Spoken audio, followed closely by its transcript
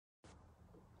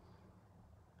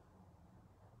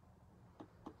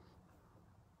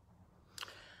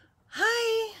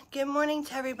Good morning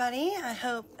to everybody. I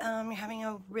hope you're having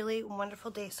a really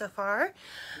wonderful day so far.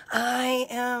 I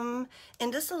am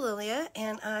Indus, Alelia,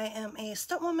 and I am a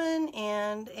stunt woman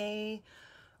and a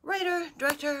writer,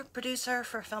 director, producer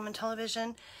for film and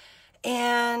television.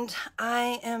 And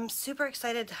I am super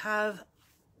excited to have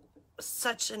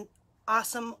such an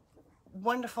awesome,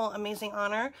 wonderful, amazing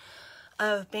honor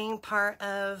of being part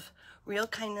of Real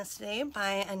Kindness today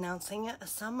by announcing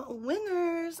some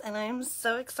winners, and I'm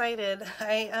so excited.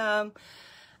 I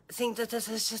think that this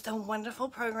is just a wonderful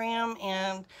program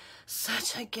and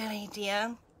such a good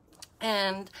idea.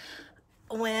 And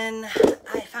when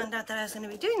I found out that I was going to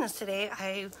be doing this today,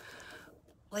 I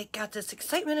got this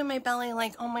excitement in my belly,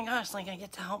 like, oh my gosh, I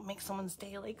get to help make someone's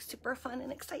day super fun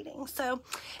and exciting. So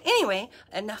anyway,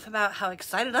 enough about how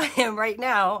excited I am right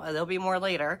now. There'll be more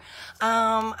later.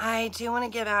 I do want to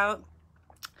give out,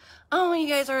 oh, you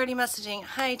guys are already messaging.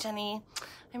 Hi, Jenny.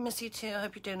 I miss you too. I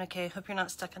hope you're doing okay. Hope you're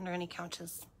not stuck under any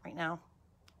couches right now.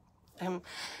 I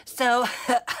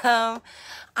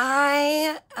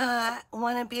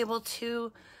want to be able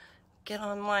to get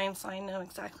online so I know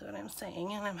exactly what I'm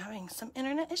saying, and I'm having some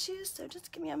internet issues, so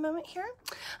just give me a moment here.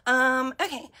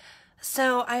 Okay,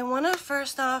 so I want to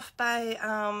first off by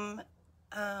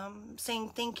saying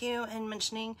thank you and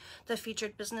mentioning the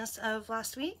featured business of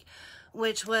last week,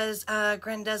 which was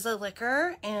Grandeza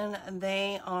Liquor, and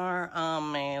they are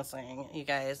amazing, you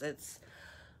guys. It's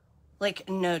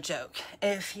no joke.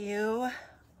 If you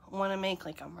want to make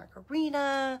a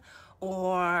margarita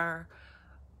or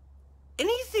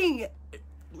anything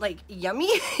yummy,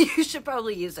 you should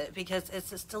probably use it because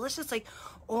it's this delicious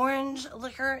orange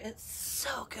liquor. It's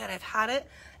so good. I've had it,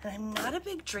 and I'm not a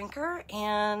big drinker,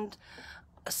 and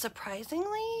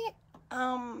surprisingly,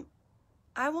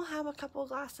 I will have a couple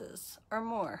glasses or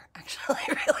more, actually,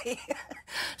 really.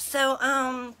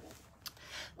 So,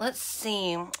 let's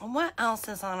see, what else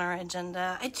is on our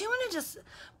agenda? I do want to just,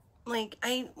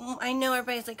 I know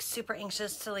everybody's super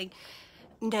anxious to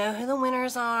know who the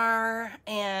winners are,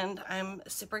 and I'm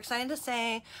super excited to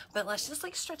say, but let's just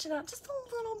stretch it out just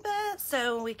a little bit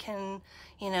so we can,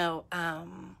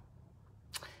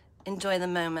 enjoy the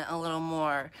moment a little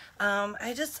more.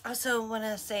 I just also want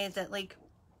to say that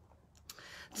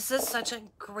this is such a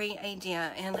great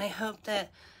idea, and I hope that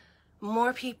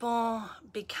more people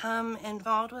become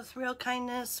involved with Real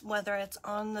Kindness, whether it's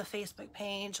on the Facebook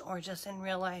page or just in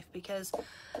real life, because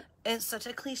it's such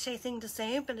a cliche thing to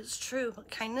say, but it's true.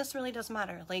 Kindness really does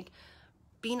matter.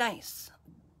 Be nice.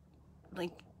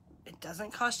 It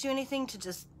doesn't cost you anything to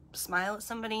just smile at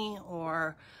somebody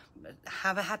or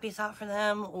have a happy thought for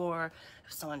them, or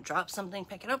if someone drops something,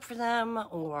 pick it up for them,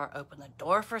 or open the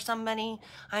door for somebody.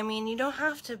 I mean, you don't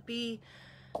have to be,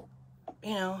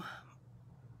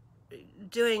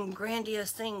 doing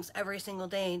grandiose things every single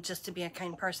day just to be a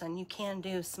kind person. You can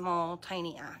do small,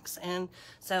 tiny acts. And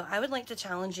so I would like to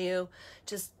challenge you,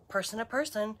 just person to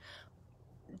person,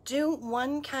 do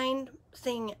one kind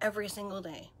thing every single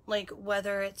day.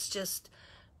 Whether it's just,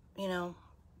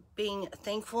 being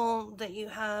thankful that you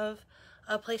have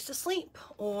a place to sleep,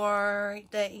 or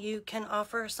that you can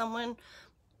offer someone,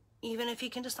 even if you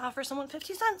can just offer someone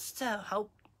 50 cents to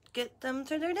help get them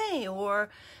through their day, or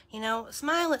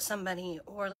smile at somebody,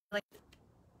 or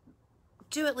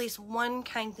do at least one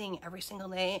kind thing every single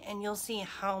day, and you'll see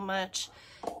how much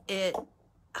it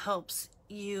helps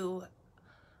you,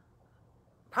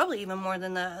 probably even more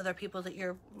than the other people that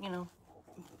you're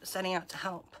setting out to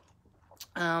help.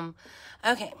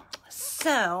 Okay,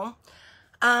 so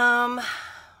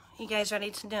you guys ready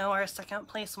to know our second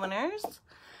place winners?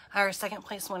 Our second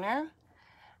place winner,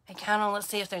 I count on, let's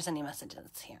see if there's any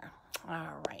messages here.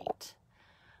 All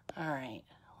right,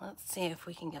 let's see if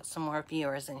we can get some more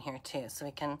viewers in here too, so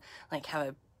we can have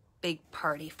a big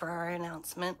party for our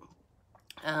announcement.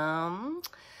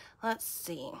 Let's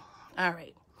see. All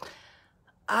right,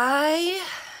 I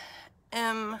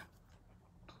am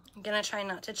gonna try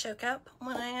not to choke up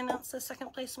when I announce the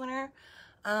second place winner,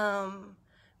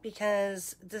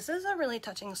 because this is a really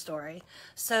touching story.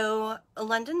 So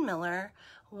London Miller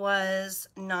was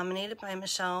nominated by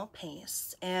Michelle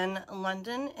Pace, and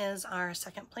London is our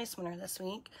second place winner this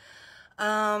week.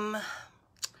 The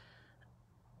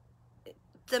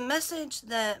message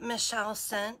that Michelle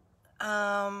sent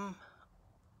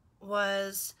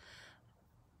was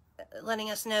letting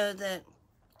us know that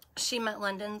she met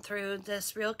London through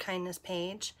this Real Kindness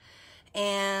page,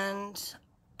 and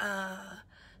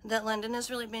that London has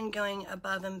really been going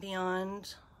above and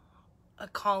beyond a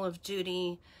call of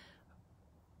duty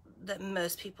that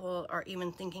most people are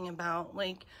even thinking about.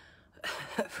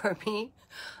 for me.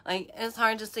 Like, it's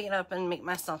hard just to get up and make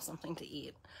myself something to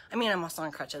eat. I mean, I'm also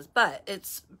on crutches, but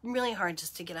it's really hard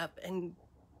just to get up and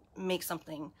make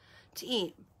something to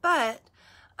eat. But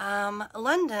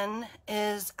London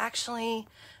is actually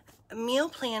meal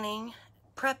planning,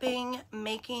 prepping,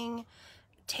 making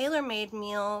tailor-made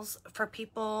meals for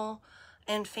people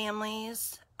and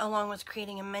families, along with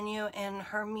creating a menu. And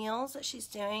her meals that she's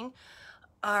doing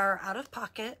are out of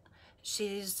pocket.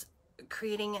 She's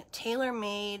creating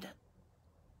tailor-made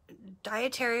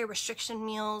dietary restriction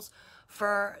meals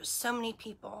for so many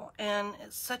people, and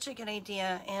it's such a good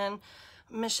idea. And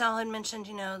Michelle had mentioned,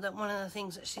 you know, that one of the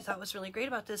things that she thought was really great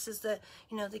about this is that,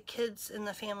 you know, the kids in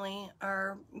the family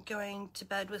are going to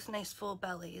bed with nice full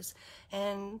bellies,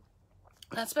 and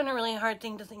that's been a really hard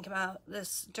thing to think about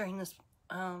this during this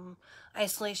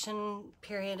isolation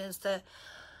period, is that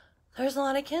there's a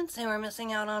lot of kids who are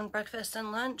missing out on breakfast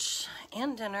and lunch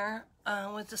and dinner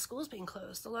with the schools being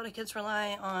closed. A lot of kids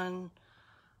rely on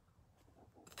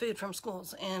food from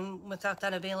schools, and without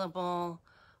that available,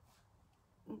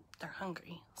 they're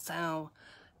hungry. So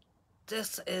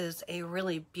this is a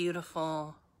really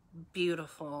beautiful,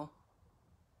 beautiful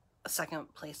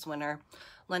second place winner.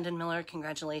 London Miller,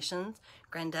 congratulations.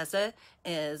 Grandeza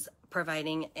is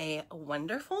providing a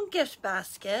wonderful gift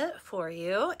basket for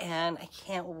you, and I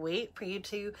can't wait for you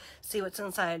to see what's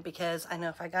inside, because I know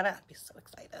if I got it, I'd be so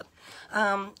excited.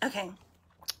 Okay,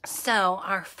 so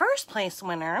our first place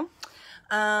winner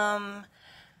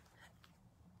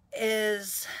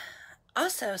is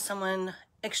also someone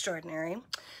extraordinary.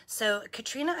 So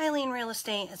Katrina Eileen Real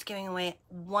Estate is giving away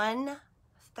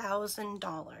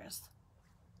 $1,000.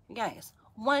 You guys,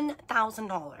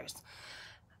 $1,000.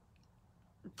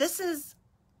 This is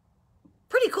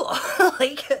pretty cool.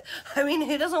 Like, I mean,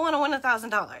 who doesn't want to win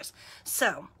 $1,000?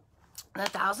 So the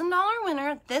 $1,000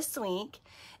 winner this week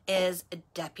is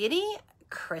Deputy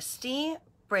Christy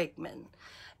Brigman,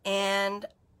 and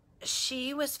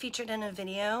she was featured in a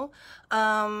video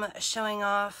showing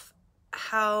off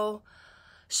how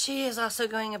she is also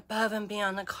going above and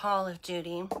beyond the call of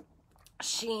duty.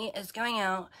 She is going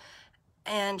out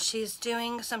and she's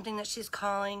doing something that she's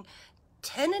calling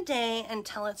 10 a day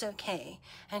until it's okay.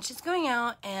 And she's going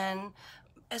out and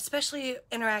especially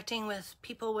interacting with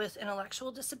people with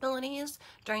intellectual disabilities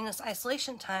during this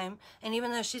isolation time. And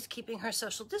even though she's keeping her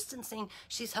social distancing,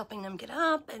 she's helping them get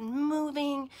up and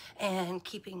moving and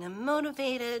keeping them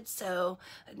motivated. So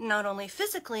not only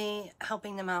physically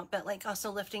helping them out, but like also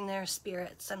lifting their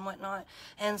spirits and whatnot.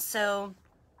 And so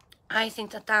I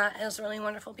think that that is really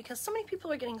wonderful, because so many people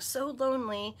are getting so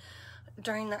lonely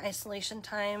during the isolation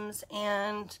times.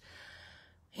 And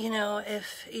you know,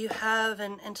 if you have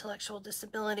an intellectual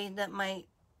disability that might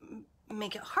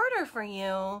make it harder for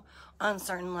you on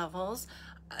certain levels,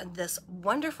 this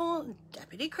wonderful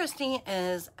Deputy Christy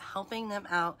is helping them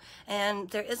out. And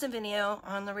there is a video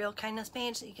on the Real Kindness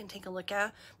page that you can take a look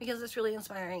at, because it's really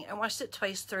inspiring. I watched it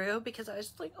twice through because I was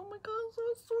just like, oh my God, so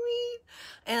sweet.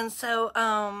 And so,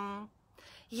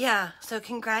 yeah, so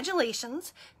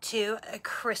congratulations to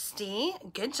Christy.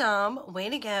 Good job. Way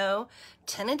to go.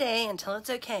 10 a day until it's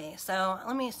okay. So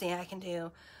let me see. I can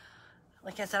do,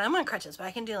 like I said, I'm on crutches, but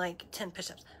I can do like 10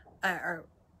 push-ups or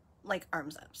like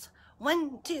arms ups.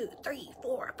 1, 2, 3,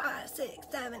 4, 5, 6,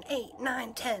 7, 8,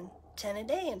 9, 10. 10 a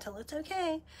day until it's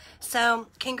okay. So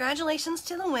congratulations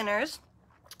to the winners.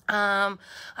 I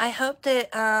hope that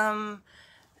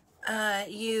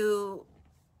you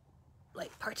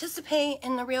like participate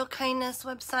in the Real Kindness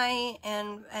website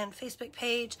and Facebook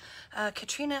page.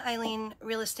 Katrina Eileen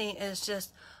Real Estate is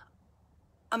just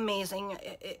amazing.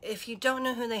 If you don't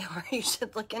know who they are, you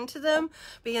should look into them,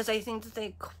 because I think that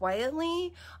they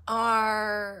quietly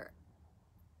are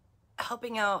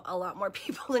helping out a lot more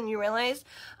people than you realize.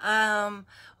 I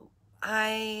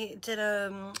did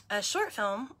a short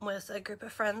film with a group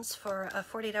of friends for a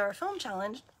 48-hour film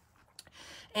challenge,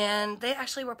 and they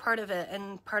actually were part of it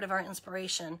and part of our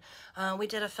inspiration. We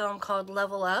did a film called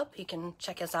Level Up. You can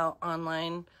check us out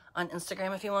online on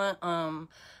Instagram if you want.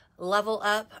 Level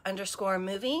Up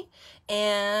 _movie.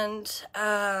 And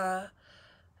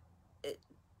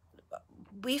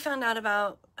we found out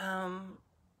about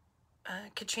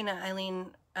Katrina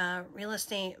Eileen Real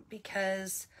Estate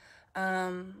because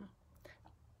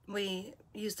we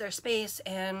used their space,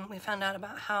 and we found out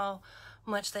about how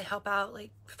much they help out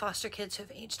like foster kids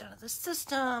who've aged out of the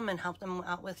system and help them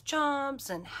out with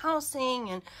jobs and housing.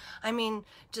 And I mean,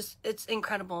 just, it's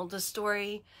incredible. The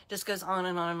story just goes on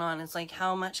and on and on. It's like,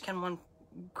 how much can one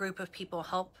group of people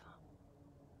help?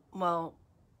 Well,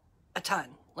 a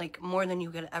ton, like more than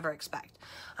you could ever expect.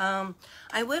 I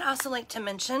would also like to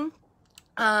mention,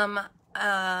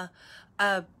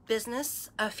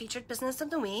 featured business of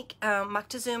the week,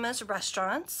 Moctezuma's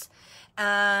Restaurants.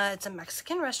 It's a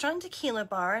Mexican restaurant and tequila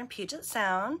bar in Puget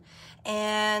Sound,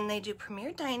 and they do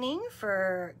premier dining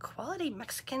for quality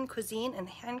Mexican cuisine and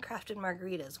handcrafted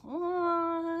margaritas.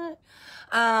 What?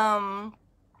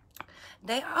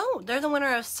 They're the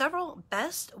winner of several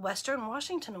Best Western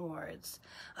Washington Awards.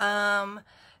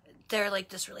 They're like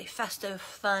this really festive,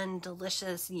 fun,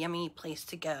 delicious, yummy place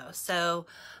to go. So,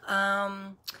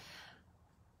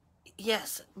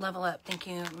 yes, level up. Thank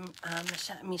you,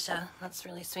 Misha. That's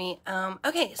really sweet.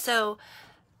 Okay, so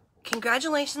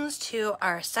congratulations to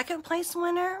our second place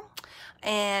winner,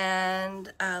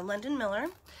 and London Miller.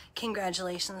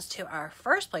 Congratulations to our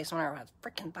first place winner with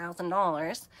freaking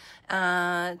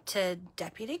 $1,000, to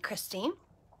Deputy Christie.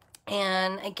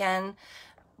 And again,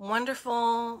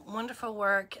 wonderful, wonderful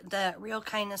work that Real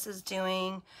Kindness is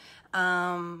doing.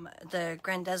 The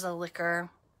Grandeza liquor.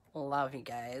 Love you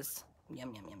guys.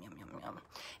 Yum, yum, yum, yum, yum, yum.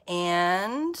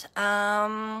 And,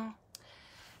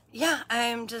 yeah,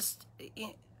 I'm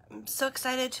so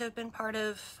excited to have been part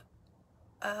of,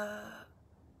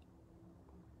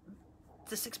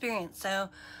 this experience. So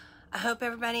I hope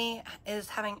everybody is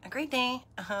having a great day.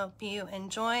 I hope you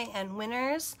enjoy, and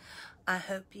winners, I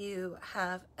hope you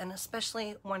have an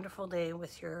especially wonderful day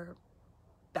with your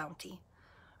bounty.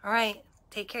 All right,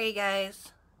 take care, you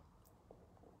guys.